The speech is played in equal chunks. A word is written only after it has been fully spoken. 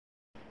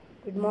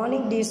Good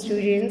morning, dear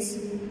students.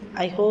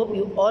 I hope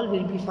you all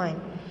will be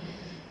fine.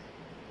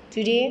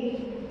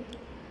 Today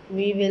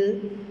we will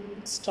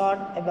start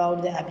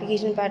about the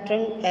application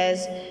pattern.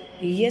 As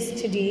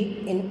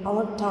yesterday in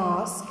our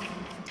task,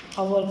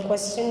 our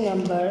question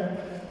number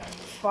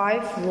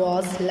 5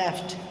 was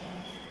left,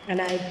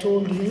 and I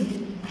told you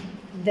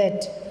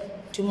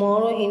that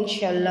tomorrow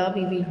inshallah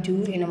we will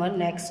do in our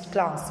next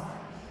class.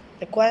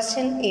 The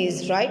question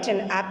is, write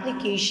an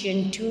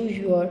application to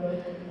your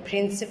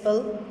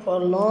principal for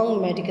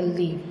long medical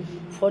leave.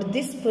 For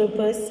this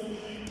purpose,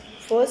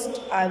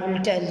 first I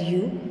will tell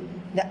you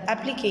the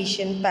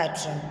application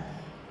pattern.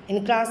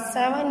 In class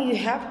 7, you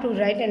have to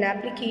write an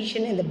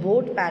application in the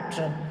board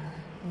pattern,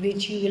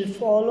 which you will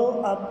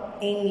follow up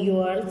in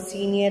your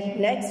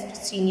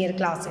next senior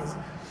classes.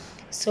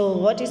 So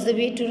what is the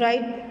way to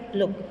write?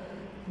 Look,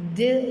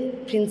 the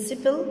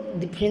principal,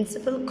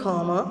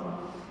 comma,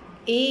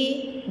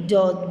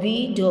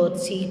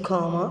 A.B.C,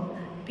 comma,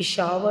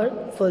 Peshawar,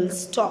 full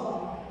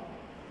stop.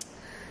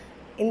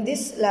 In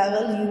this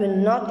level, you will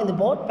not, in the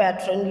board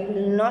pattern, you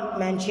will not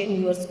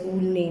mention your school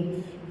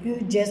name.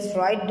 You just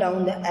write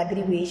down the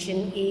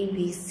abbreviation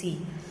ABC.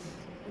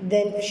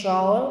 Then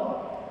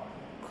Peshawar,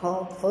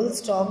 full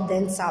stop,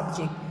 then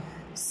subject.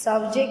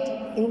 Subject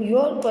in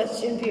your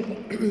question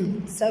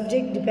paper,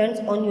 subject depends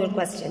on your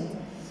question.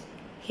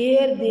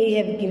 Here they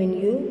have given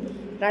you,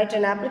 write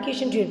an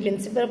application to your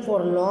principal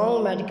for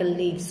long medical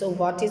leave. So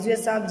what is your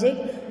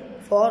subject?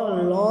 For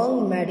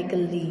long medical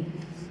leave.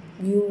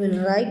 You will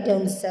write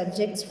down the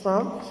subjects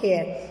from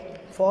here.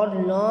 For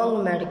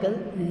long medical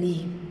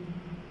leave.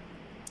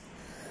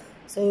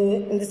 So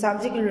in the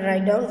subject you will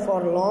write down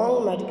for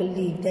long medical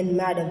leave. Then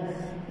madam,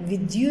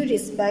 with due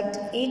respect,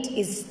 it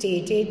is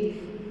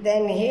stated.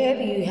 Then here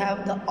you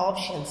have the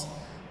options.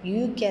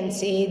 You can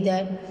say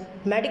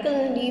that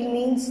medical leave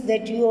means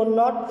that you are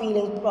not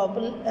feeling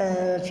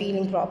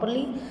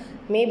properly.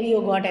 Maybe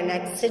you got an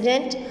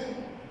accident.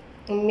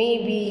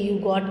 Maybe you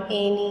got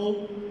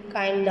any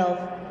kind of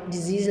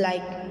disease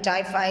like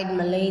typhoid,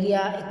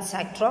 malaria,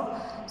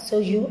 etc. So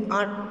you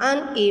are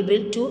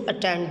unable to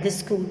attend the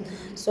school.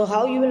 So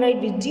how you will write?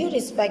 With due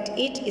respect,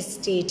 it is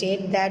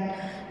stated that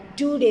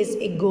 2 days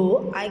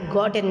ago I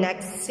got an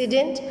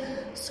accident.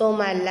 So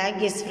my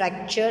leg is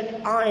fractured,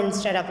 or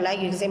instead of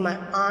leg you can say my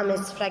arm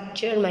is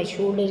fractured, my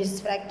shoulder is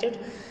fractured.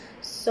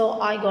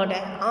 So I got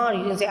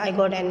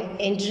an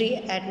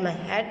injury at my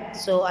head,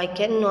 so I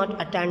cannot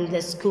attend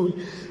the school.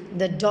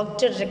 The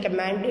doctor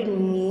recommended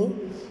me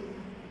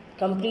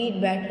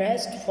complete bed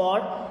rest for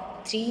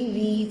 3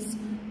 weeks,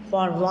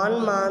 for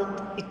 1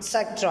 month,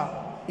 etc.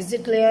 Is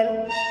it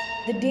clear?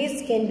 The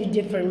days can be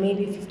different,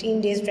 maybe 15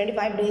 days,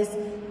 25 days,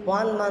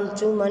 1 month,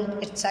 2 months,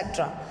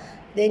 etc.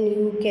 Then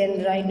you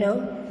can write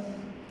down,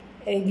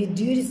 with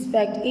due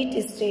respect, it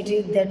is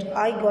stated that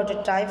I got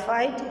a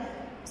typhoid.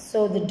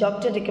 So the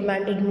doctor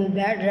recommended me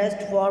bed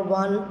rest for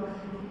 1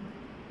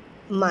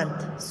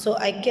 month. So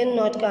I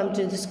cannot come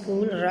to the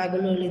school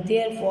regularly.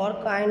 Therefore,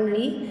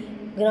 kindly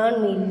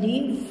grant me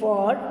leave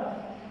for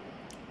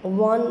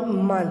 1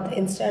 month.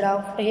 Instead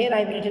of here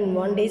I've written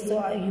 1 day,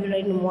 so you will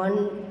write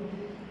 1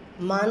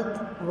 month,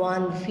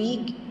 1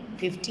 week,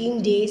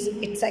 15 days,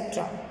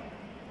 etc.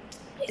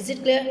 Is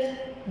it clear?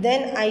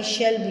 Then I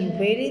shall be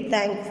very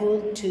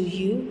thankful to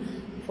you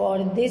for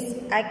this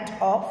act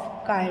of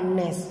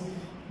kindness.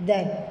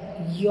 Then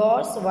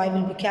yours, Y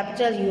will be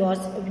capital, yours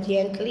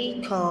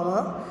obediently,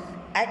 comma,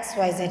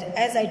 XYZ.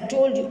 As I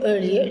told you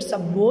earlier, it's a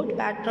board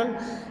pattern,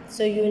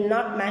 so you will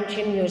not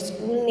mention your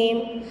school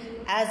name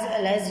as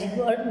well as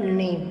your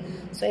name.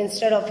 So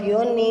instead of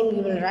your name,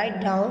 you will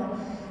write down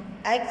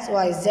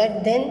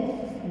XYZ, then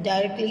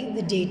directly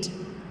the date,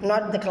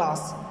 not the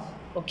class.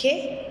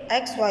 Okay,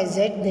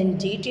 XYZ, then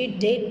dated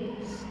date.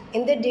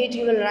 In the date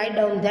you will write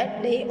down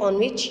that day on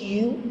which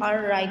you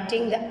are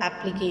writing the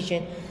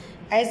application.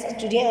 As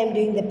today I am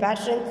doing the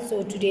pattern,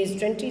 so today is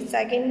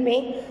 22nd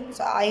May,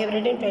 so I have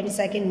written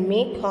 22nd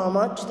May,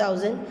 comma,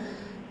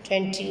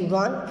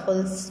 2021,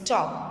 full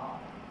stop.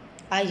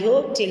 I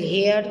hope till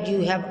here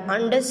you have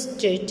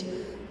understood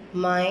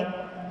my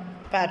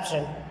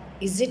pattern.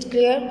 Is it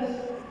clear?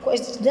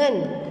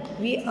 Then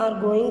we are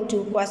going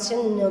to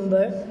question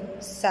number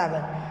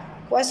 7.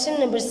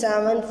 Question number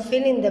 7,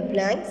 fill in the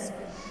blanks.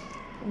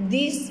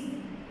 These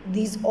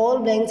all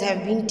blanks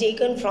have been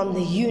taken from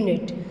the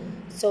unit.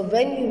 So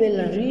when you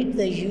will read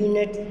the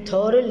unit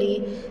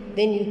thoroughly,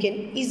 then you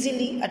can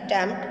easily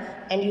attempt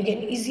and you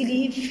can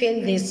easily fill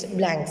these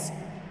blanks.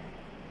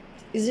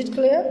 Is it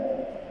clear?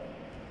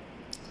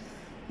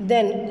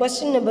 Then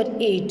question number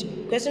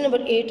 8. Question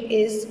number 8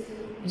 is,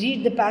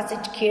 read the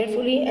passage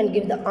carefully and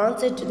give the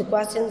answer to the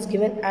questions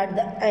given at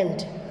the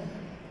end.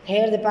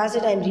 Here the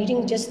passage, I am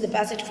reading just the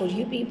passage for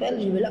you people.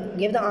 You will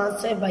give the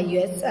answer by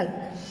yourself.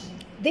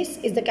 This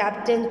is the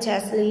Captain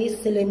Chesley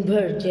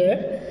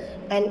Sullenberger,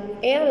 an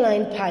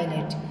airline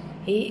pilot.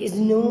 He is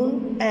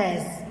known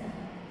as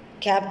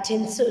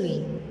Captain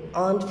Sully.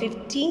 On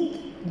 15th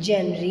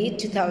January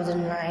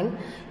 2009,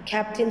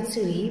 Captain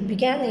Sully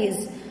began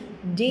his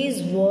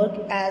day's work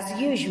as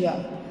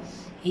usual.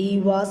 He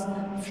was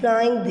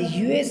flying the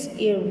US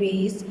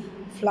Airways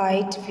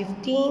Flight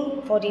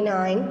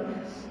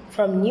 1549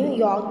 from New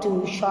York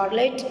to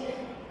Charlotte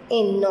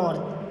in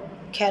North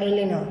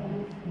Carolina.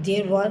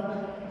 There were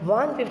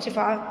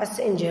 155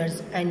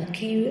 passengers and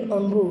crew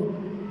on board,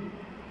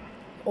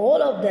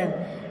 all of them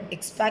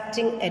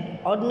expecting an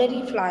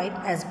ordinary flight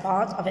as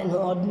part of an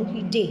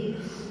ordinary day.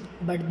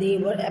 But they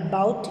were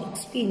about to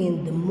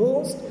experience the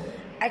most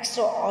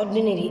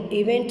extraordinary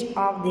event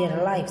of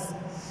their lives.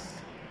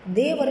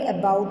 They were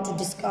about to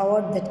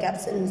discover that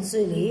Captain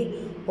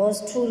Sully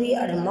was truly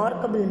a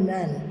remarkable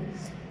man,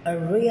 a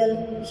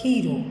real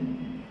hero.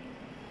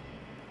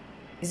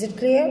 Is it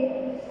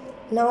clear?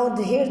 Now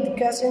here's the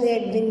question. They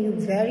have given you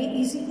very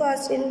easy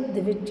question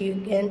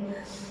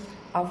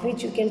of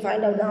which you can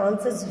find out the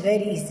answers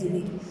very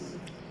easily.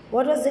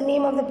 What was the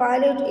name of the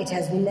pilot? It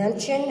has been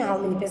mentioned. How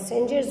many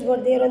passengers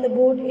were there on the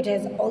board? It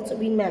has also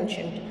been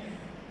mentioned.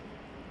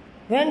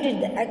 When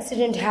did the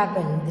accident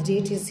happen? The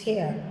date is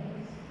here.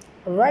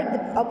 Write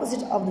the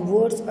opposite of the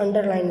words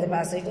underlined in the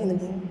passage. In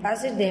the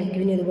passage they have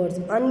given you the words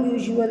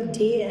unusual,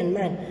 day and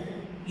man.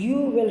 You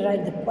will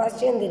write the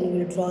question, then you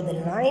will draw the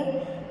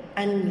line,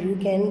 and you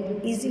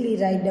can easily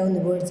write down the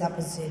words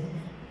opposite.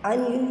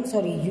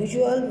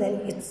 Usual,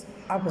 then its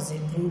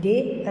opposite. Then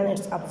day and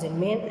its opposite.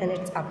 Man and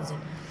its opposite.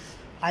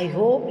 I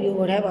hope you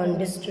would have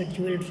understood.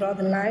 You will draw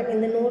the line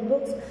in the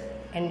notebooks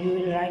and you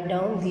will write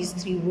down these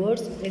three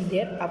words with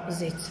their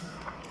opposites.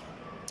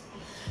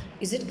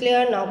 Is it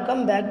clear? Now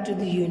come back to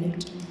the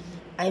unit.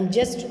 I am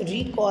just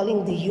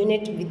recalling the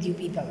unit with you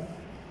people.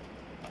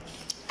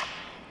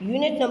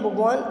 Unit number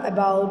 1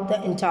 about the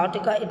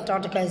Antarctica.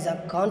 Antarctica is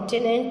a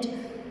continent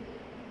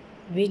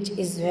which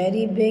is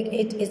very big.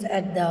 It is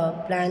at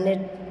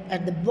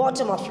the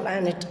bottom of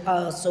planet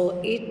Earth.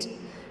 So it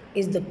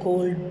is the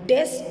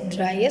coldest,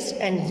 driest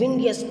and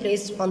windiest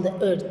place on the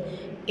earth.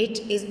 It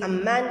is a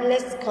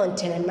manless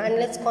continent.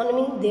 Manless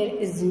continent, there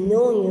is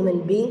no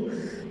human being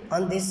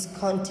on this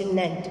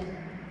continent.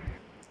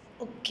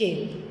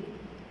 Okay,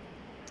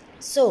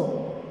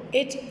 so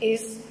it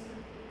is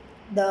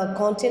the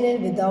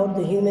continent without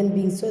the human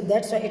being. So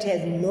that's why it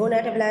has no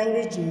native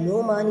language,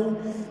 no money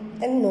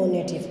and no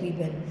native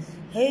people.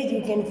 Here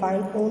you can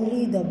find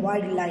only the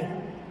wildlife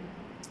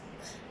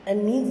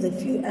and means the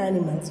few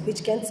animals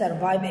which can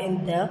survive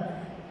in the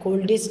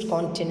coldest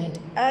continent.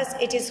 As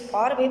it is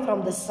far away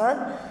from the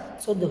sun,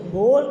 so the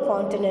whole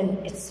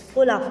continent is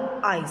full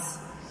of ice.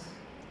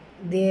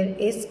 There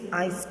is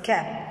ice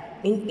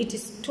cap, means it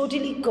is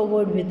totally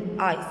covered with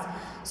ice.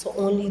 So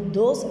only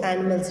those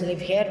animals live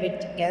here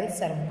which can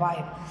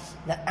survive.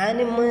 The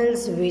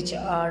animals which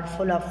are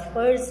full of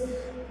furs,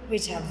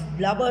 which have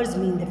blubbers,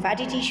 mean the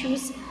fatty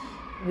tissues,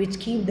 which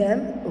keep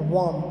them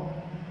warm.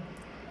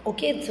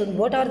 Okay, so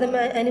what are the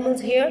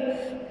animals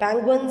here?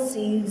 Penguins,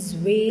 seals,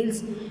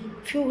 whales,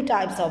 few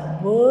types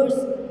of birds,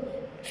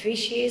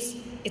 fishes,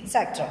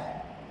 etc.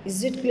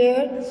 Is it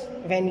clear?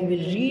 When you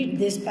will read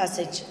this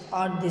passage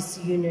or this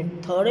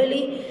unit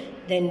thoroughly,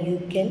 then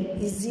you can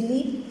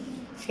easily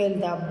fill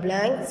the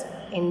blanks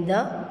in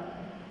the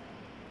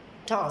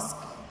task.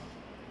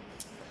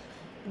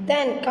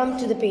 Then come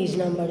to the page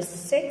number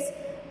 6.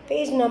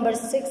 Page number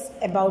 6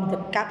 about the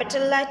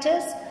capital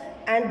letters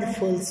and the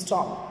full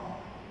stop.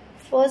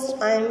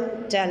 First, I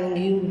am telling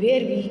you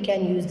where we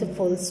can use the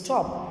full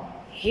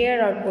stop. Here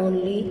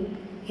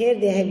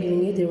they have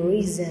given you the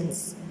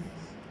reasons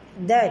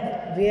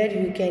that where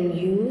you can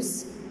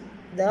use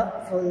the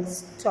full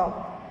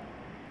stop.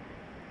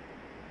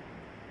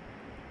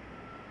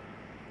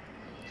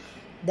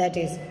 That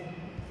is,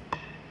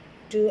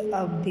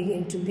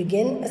 to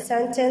begin a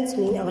sentence,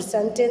 mean our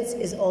sentence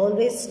is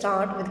always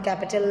start with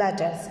capital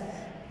letters.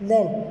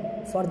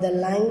 Then for the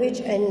language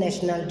and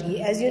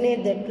nationality, as you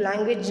know that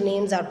language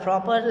names are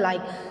proper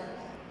like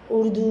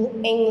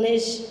Urdu,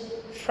 English,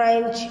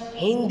 French,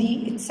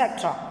 Hindi,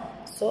 etc.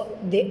 So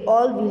they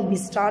all will be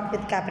start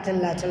with capital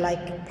letter,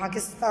 like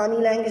Pakistani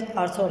language,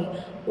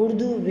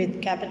 Urdu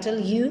with capital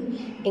U,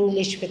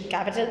 English with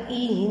capital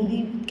E,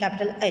 Hindi with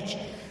capital H.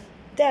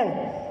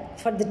 Then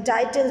for the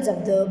titles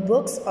of the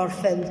books or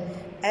films,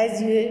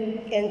 as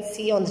you can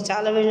see on the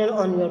television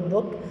on your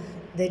book,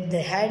 that the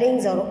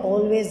headings are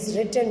always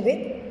written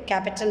with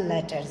capital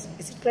letters.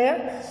 Is it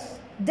clear?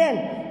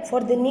 Then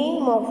for the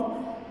name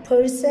of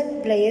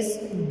person, place,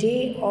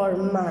 day or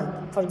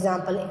month, for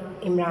example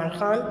Imran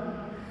Khan,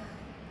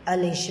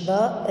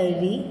 Alishba,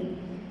 Ali,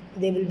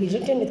 they will be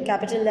written with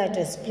capital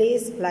letters.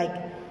 Place like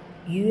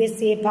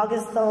USA,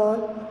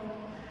 Pakistan,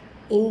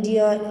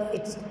 India,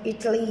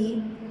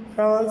 Italy,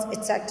 France,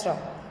 etc.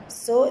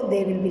 So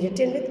they will be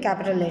written with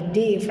capital letter.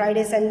 Day,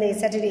 Friday, Sunday,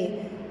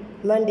 Saturday,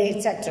 Monday,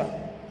 etc.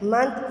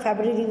 Month,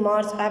 February,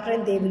 March,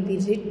 April, they will be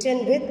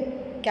written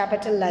with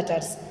capital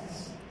letters.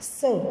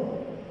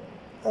 So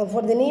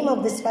for the name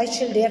of the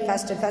special day or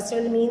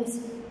festival means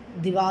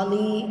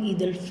Diwali,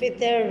 Eid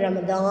al-Fitr,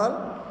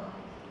 Ramadan,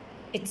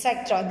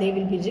 etc. They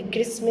will be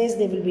Christmas,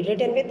 they will be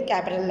written with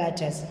capital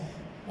letters.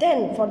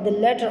 Then for the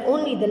letter,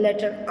 only the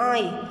letter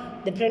I,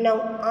 the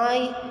pronoun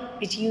I,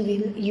 which you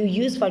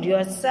use for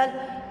yourself,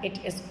 it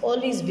is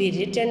always be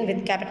written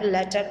with capital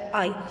letter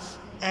I.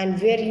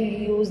 And where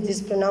you use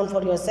this pronoun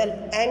for yourself,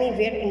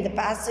 anywhere in the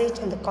passage,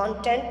 in the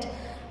content,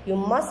 you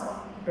must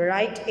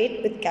write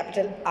it with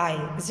capital I.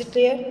 Is it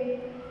clear?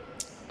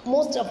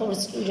 Most of our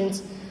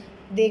students,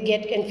 they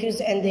get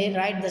confused and they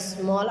write the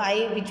small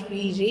I, which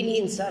we really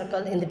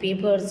encircle in the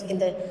papers, in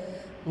the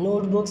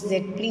notebooks.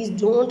 That please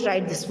don't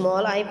write the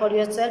small I for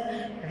yourself.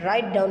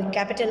 Write down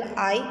capital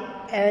I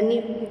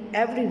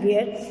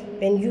everywhere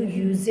when you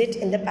use it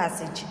in the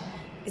passage.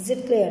 Is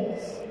it clear?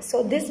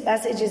 So this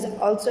passage is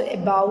also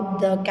about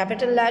the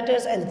capital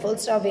letters and the full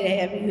stop,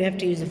 where you have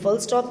to use the full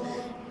stop,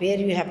 where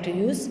you have to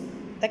use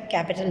the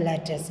capital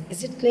letters.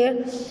 Is it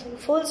clear?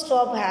 Full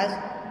stop has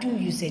two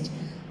usage.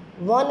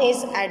 One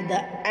is at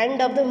the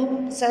end of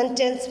the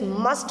sentence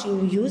must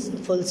you use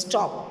full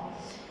stop.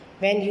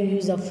 When you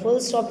use a full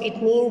stop,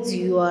 it means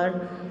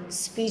your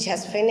speech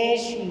has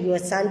finished, your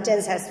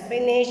sentence has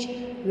finished,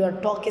 your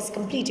talk is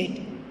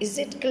completed. Is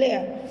it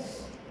clear?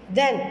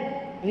 Then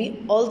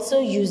we also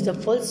use the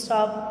full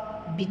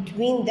stop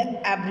between the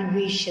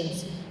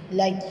abbreviations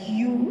like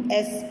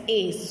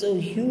USA. So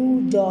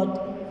U.S.A.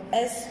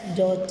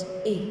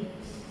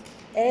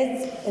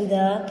 As in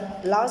the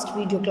last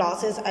video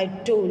classes, I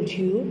told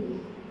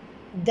you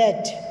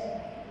that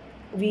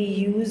we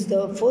use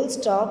the full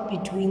stop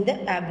between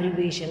the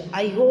abbreviation.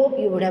 I hope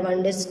you would have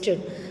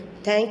understood.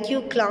 Thank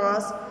you,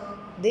 class.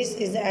 This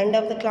is the end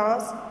of the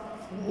class.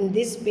 In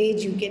this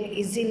page, you can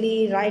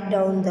easily write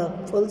down the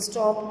full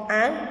stop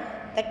and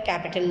the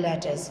capital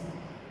letters.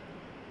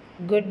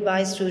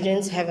 Goodbye,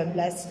 students. Have a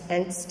blessed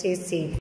and stay safe.